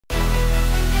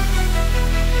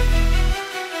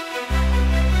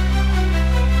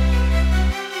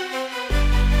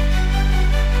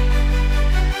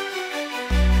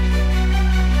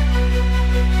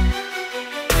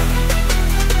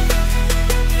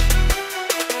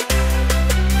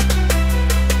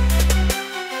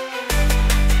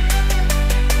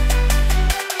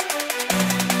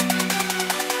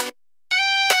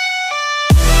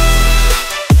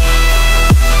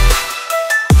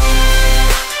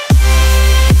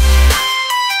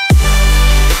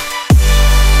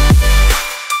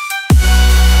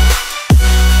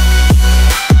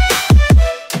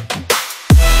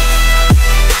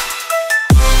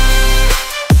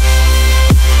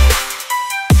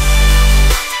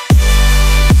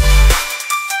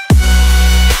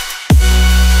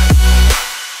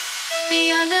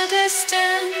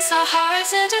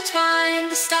hearts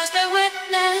intertwined, the stars bear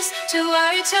witness to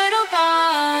our eternal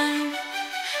bond.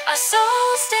 Our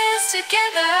souls dance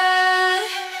together,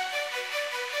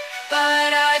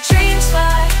 but our dreams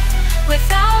fly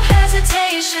without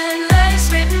hesitation.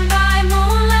 Letters written by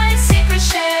moonlight, secret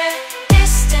shared.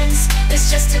 Distance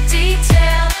is just a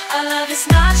detail, our love is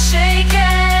not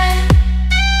shaken.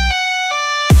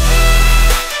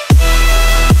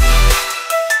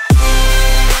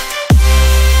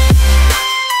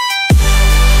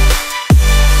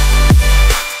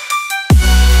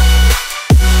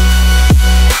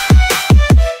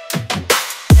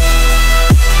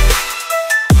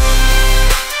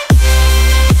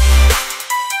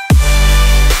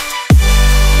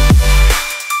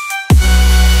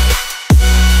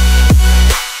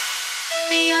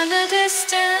 Beyond the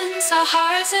distance, our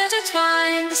hearts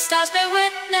intertwined, the stars bear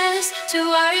witness to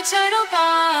our eternal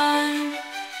bond.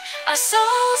 Our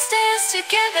souls dance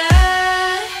together,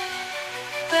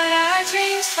 but our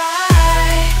dreams fly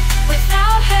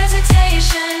without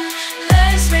hesitation.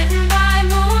 Letters written by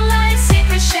moonlight,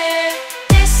 secret shared.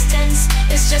 Distance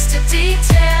is just a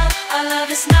detail, our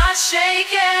love is not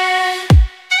shaken.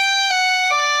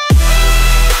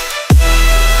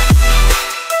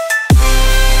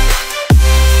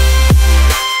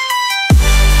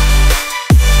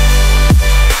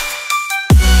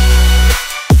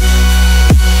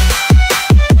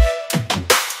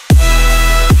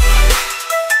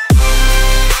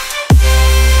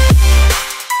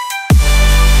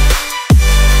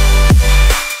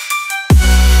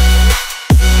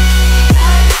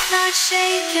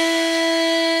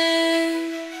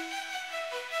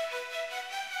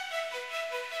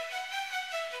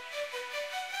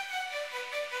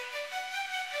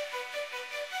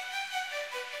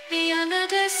 Beyond the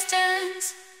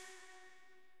distance,